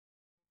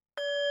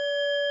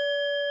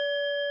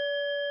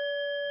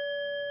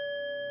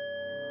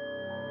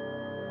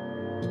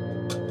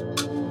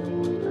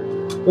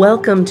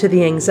Welcome to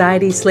the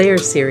Anxiety Slayer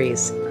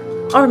series.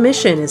 Our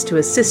mission is to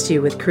assist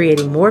you with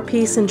creating more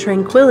peace and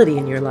tranquility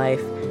in your life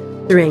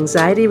through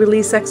anxiety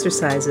release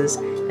exercises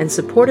and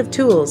supportive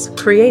tools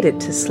created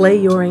to slay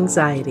your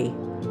anxiety.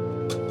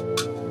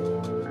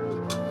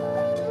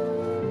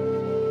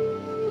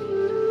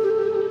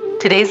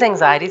 Today's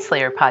Anxiety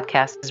Slayer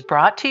podcast is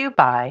brought to you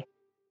by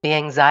the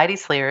Anxiety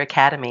Slayer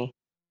Academy.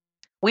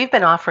 We've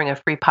been offering a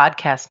free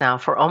podcast now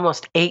for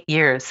almost 8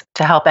 years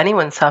to help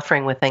anyone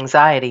suffering with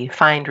anxiety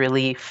find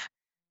relief.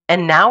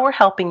 And now we're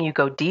helping you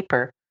go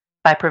deeper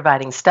by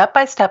providing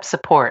step-by-step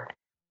support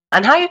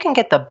on how you can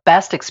get the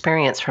best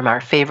experience from our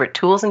favorite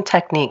tools and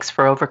techniques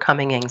for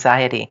overcoming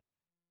anxiety.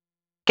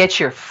 Get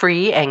your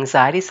free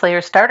Anxiety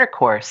Slayer starter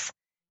course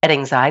at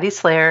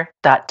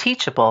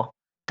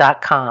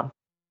anxietyslayer.teachable.com.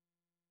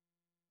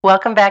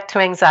 Welcome back to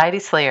Anxiety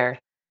Slayer.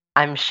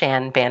 I'm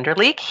Shan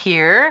Vanderleek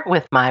here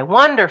with my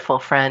wonderful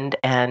friend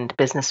and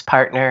business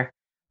partner,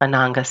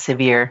 Ananga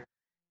Severe.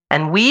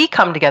 And we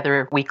come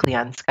together weekly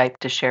on Skype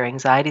to share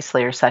Anxiety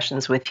Slayer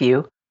sessions with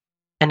you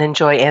and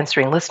enjoy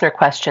answering listener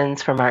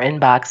questions from our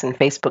inbox and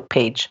Facebook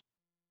page.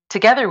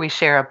 Together we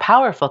share a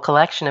powerful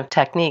collection of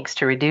techniques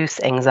to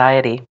reduce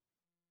anxiety.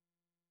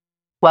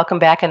 Welcome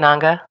back,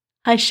 Ananga.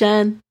 Hi,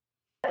 Shan.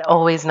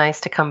 Always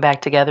nice to come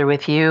back together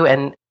with you.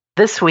 And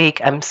this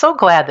week, I'm so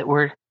glad that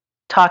we're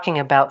talking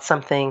about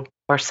something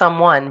or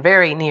someone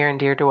very near and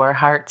dear to our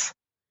hearts,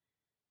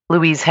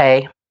 Louise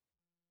Hay.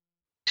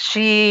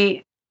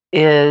 She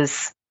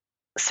is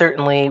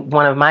certainly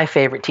one of my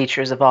favorite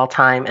teachers of all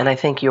time, and I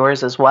think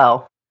yours as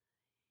well.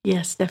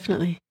 Yes,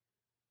 definitely.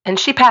 And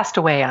she passed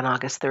away on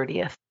August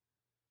 30th.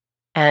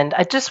 And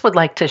I just would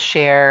like to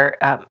share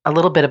a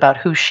little bit about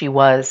who she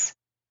was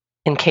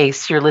in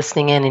case you're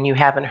listening in and you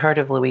haven't heard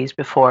of Louise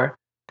before.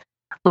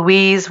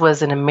 Louise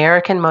was an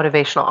American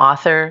motivational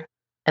author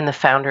and the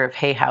founder of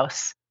Hay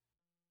House.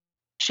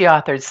 She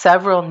authored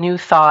several New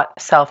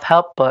Thought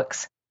self-help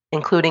books,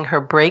 including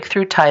her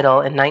breakthrough title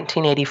in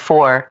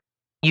 1984,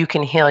 You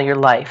Can Heal Your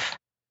Life,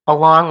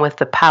 along with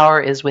The Power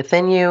Is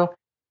Within You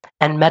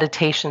and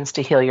Meditations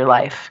to Heal Your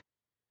Life.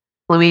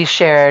 Louise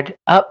shared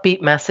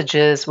upbeat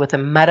messages with a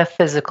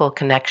metaphysical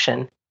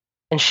connection,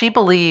 and she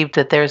believed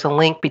that there's a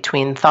link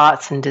between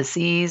thoughts and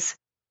disease,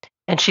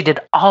 and she did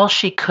all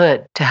she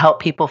could to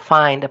help people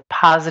find a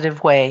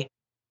positive way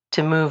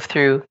to move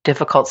through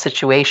difficult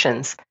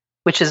situations,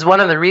 which is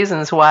one of the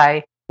reasons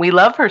why we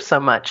love her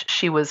so much.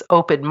 She was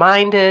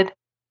open-minded,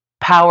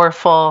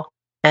 powerful,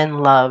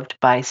 and loved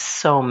by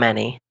so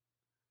many.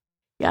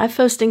 Yeah, I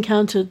first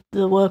encountered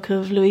the work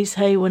of Louise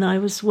Hay when I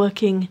was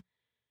working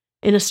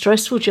in a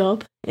stressful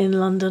job in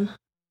London,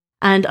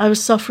 and I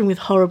was suffering with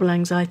horrible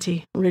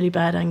anxiety, really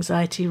bad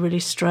anxiety, really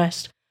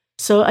stressed.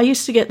 So I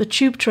used to get the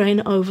tube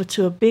train over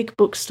to a big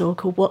bookstore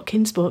called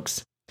Watkins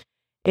Books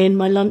in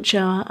my lunch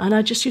hour, and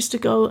I just used to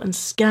go and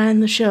scan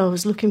the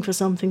shelves looking for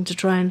something to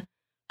try and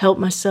help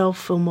myself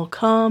feel more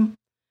calm,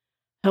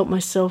 help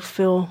myself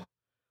feel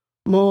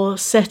more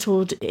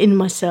settled in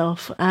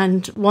myself.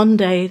 And one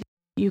day,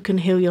 You Can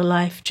Heal Your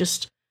Life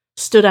just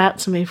stood out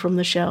to me from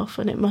the shelf,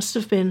 and it must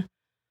have been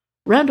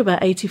around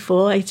about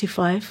 84,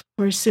 85,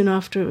 very soon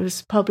after it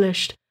was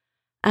published.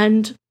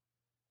 And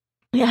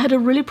it had a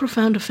really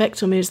profound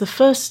effect on me. It was the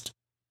first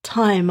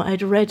time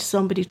I'd read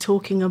somebody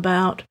talking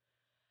about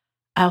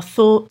our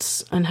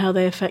thoughts and how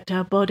they affect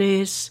our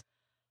bodies,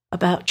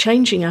 about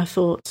changing our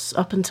thoughts.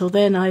 Up until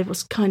then, I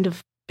was kind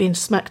of being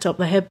smacked up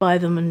the head by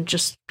them and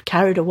just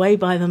carried away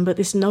by them. But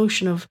this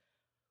notion of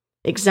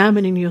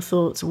examining your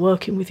thoughts,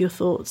 working with your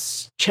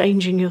thoughts,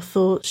 changing your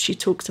thoughts. She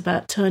talks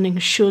about turning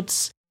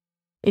shoulds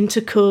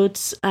into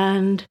coulds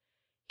and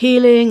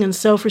healing and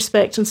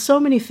self-respect and so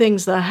many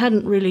things that I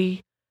hadn't really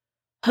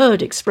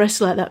heard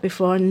expressed like that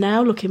before. And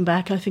now looking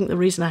back, I think the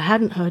reason I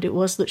hadn't heard it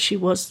was that she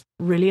was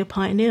really a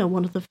pioneer,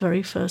 one of the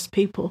very first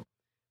people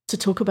to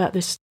talk about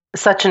this.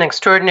 Such an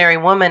extraordinary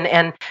woman.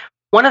 And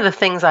one of the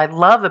things I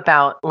love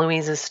about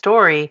Louise's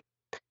story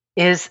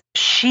is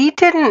she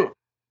didn't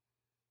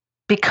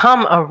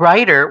become a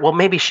writer. Well,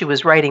 maybe she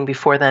was writing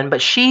before then,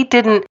 but she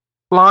didn't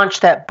launch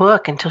that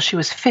book until she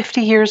was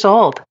 50 years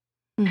old.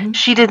 Mm-hmm.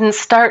 She didn't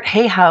start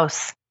Hay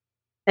House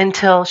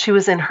until she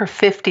was in her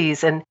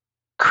 50s and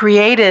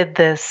created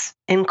this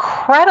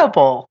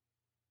incredible,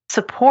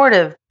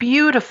 supportive,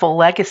 beautiful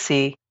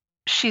legacy.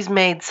 She's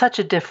made such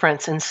a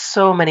difference in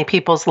so many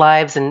people's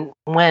lives. And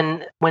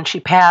when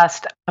she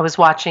passed, I was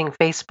watching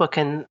Facebook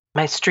and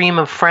my stream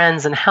of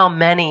friends and how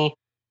many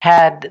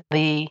had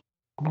the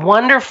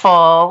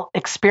wonderful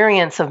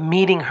experience of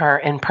meeting her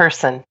in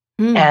person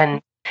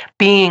and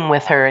being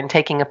with her and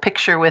taking a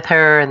picture with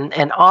her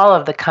and all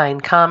of the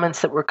kind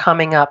comments that were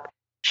coming up.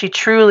 She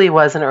truly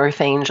was an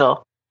earth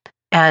angel.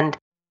 And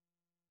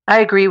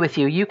I agree with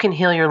you. You Can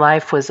Heal Your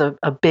Life was a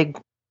big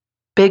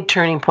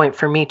turning point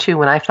for me too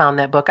when I found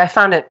that book. I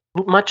found it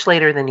much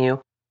later than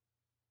you.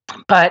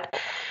 But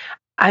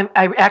I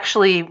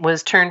actually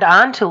was turned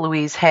on to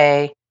Louise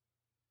Hay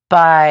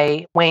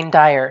by Wayne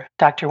Dyer,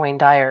 Dr. Wayne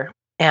Dyer.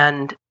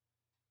 And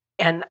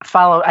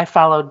I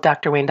followed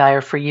Dr. Wayne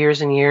Dyer for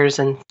years and years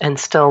and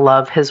still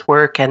love his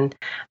work. And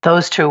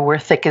those two were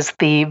thick as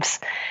thieves.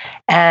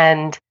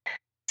 And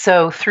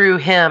so through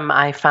him,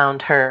 I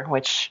found her,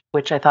 which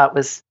I thought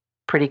was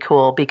pretty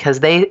cool because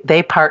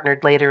they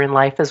partnered later in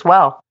life as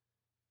well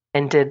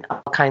and did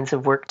all kinds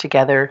of work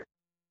together.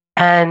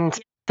 And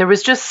there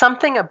was just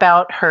something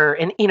about her.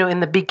 And, in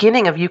the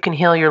beginning of You Can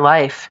Heal Your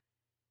Life,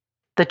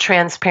 the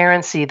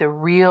transparency, the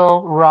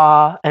real,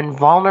 raw, and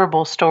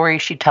vulnerable story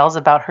she tells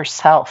about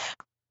herself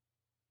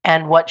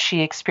and what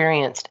she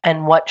experienced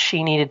and what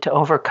she needed to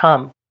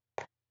overcome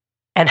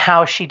and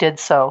how she did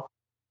so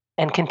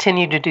and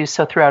continued to do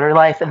so throughout her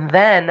life. And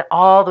then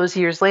all those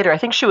years later, I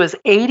think she was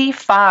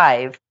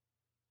 85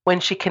 when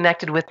she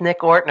connected with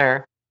Nick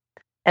Ortner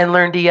and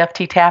learned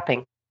EFT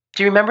tapping.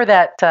 Do you remember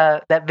that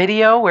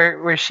video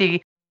where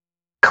she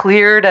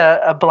cleared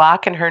a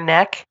block in her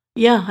neck?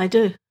 Yeah, I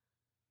do.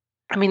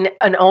 I mean,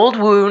 an old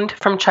wound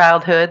from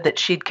childhood that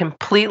she'd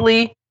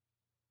completely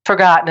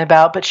forgotten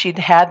about, but she'd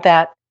had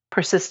that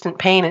persistent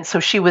pain. And so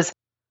she was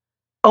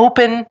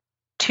open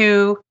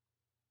to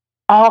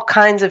all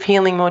kinds of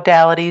healing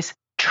modalities,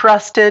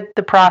 trusted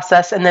the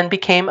process, and then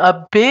became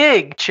a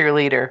big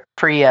cheerleader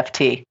for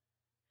EFT.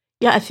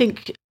 Yeah, I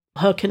think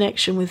her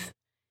connection with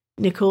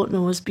Nick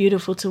Ortner was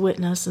beautiful to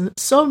witness, and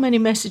so many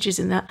messages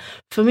in that.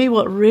 For me,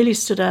 what really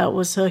stood out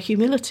was her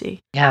humility.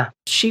 Yeah.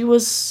 She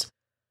was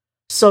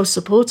so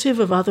supportive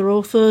of other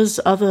authors,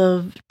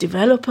 other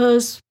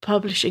developers,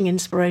 publishing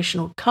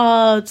inspirational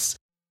cards.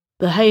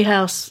 The Hay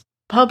House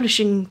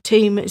publishing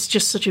team is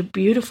just such a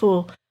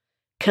beautiful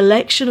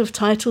collection of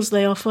titles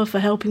they offer for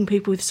helping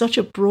people with such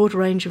a broad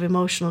range of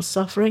emotional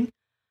suffering.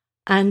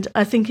 And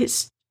I think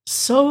it's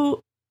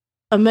so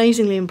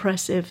amazingly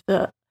impressive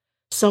that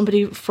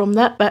somebody from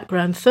that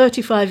background,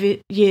 35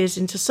 years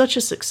into such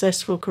a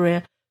successful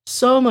career,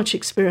 so much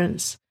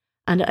experience,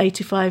 and at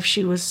 85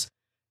 she was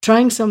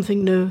trying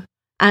something new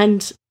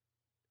and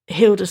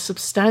healed a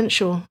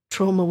substantial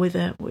trauma with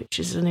it, which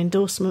is an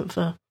endorsement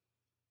for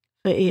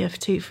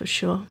EFT for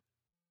sure.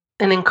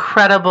 An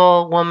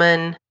incredible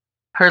woman.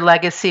 Her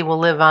legacy will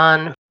live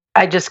on.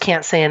 I just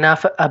can't say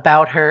enough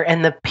about her.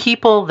 And the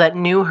people that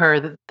knew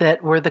her,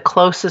 that were the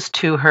closest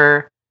to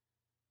her,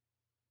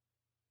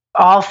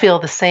 all feel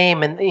the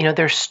same. And,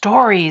 their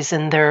stories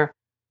and their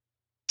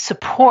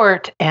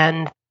support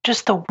and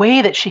just the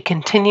way that she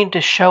continued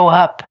to show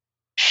up.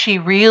 She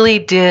really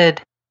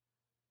did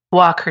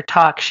walk her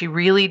talk. She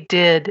really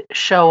did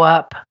show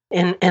up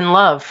in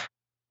love.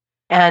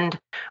 And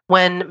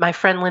when my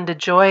friend Linda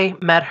Joy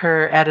met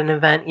her at an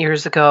event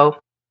years ago,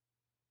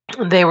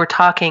 they were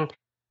talking,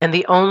 and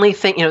the only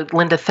thing,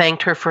 Linda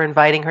thanked her for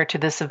inviting her to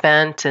this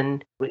event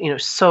and,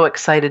 so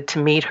excited to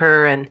meet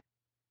her. And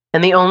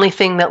the only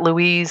thing that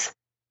Louise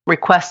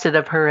requested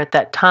of her at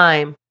that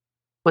time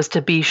was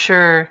to be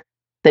sure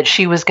that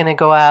she was going to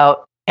go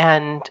out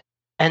and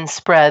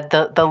spread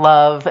the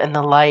love and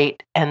the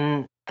light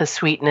and the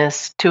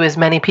sweetness to as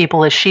many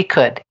people as she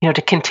could,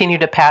 to continue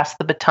to pass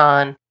the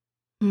baton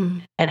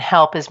and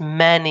help as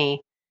many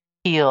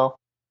heal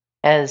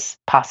as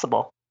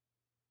possible.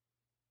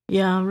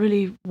 Yeah,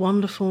 really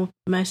wonderful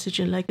message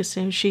and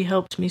legacy. And she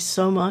helped me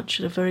so much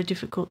at a very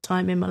difficult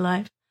time in my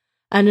life.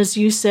 And as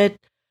you said,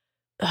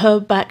 her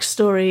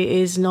backstory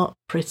is not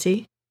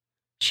pretty.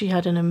 She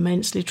had an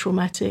immensely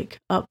traumatic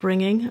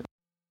upbringing.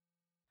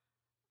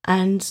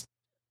 And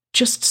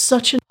just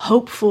such a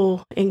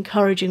hopeful,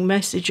 encouraging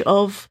message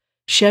of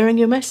sharing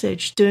your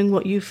message, doing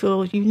what you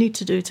feel you need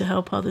to do to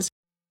help others.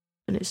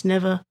 And it's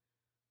never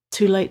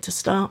too late to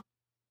start.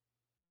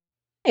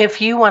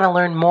 If you want to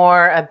learn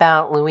more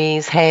about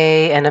Louise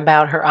Hay and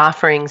about her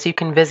offerings, you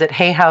can visit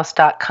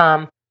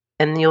hayhouse.com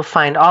and you'll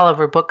find all of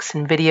her books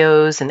and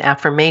videos and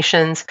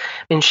affirmations.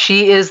 And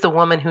she is the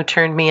woman who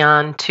turned me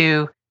on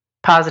to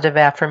positive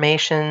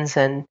affirmations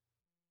and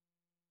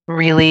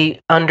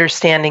really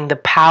understanding the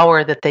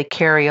power that they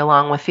carry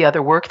along with the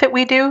other work that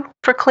we do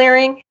for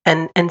clearing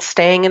and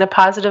staying in a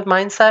positive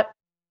mindset.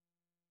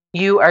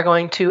 You are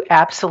going to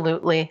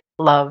absolutely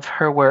love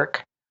her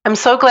work. I'm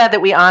so glad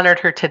that we honored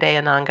her today,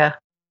 Ananga.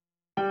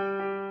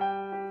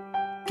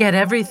 Get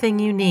everything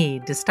you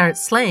need to start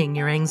slaying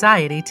your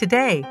anxiety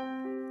today.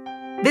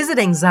 Visit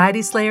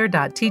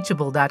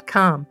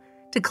anxietyslayer.teachable.com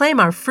to claim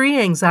our free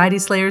Anxiety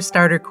Slayer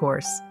starter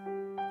course.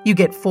 You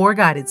get 4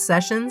 guided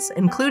sessions,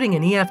 including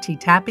an EFT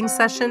tapping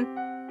session,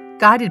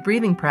 guided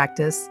breathing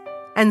practice,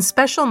 and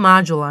special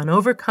module on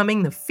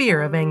overcoming the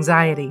fear of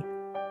anxiety.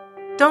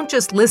 Don't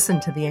just listen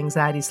to the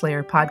Anxiety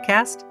Slayer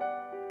podcast.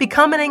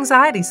 Become an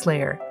Anxiety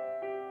Slayer.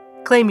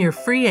 Claim your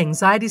free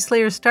Anxiety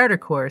Slayer starter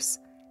course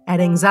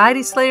at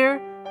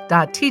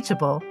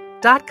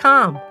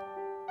anxietyslayer.teachable.com.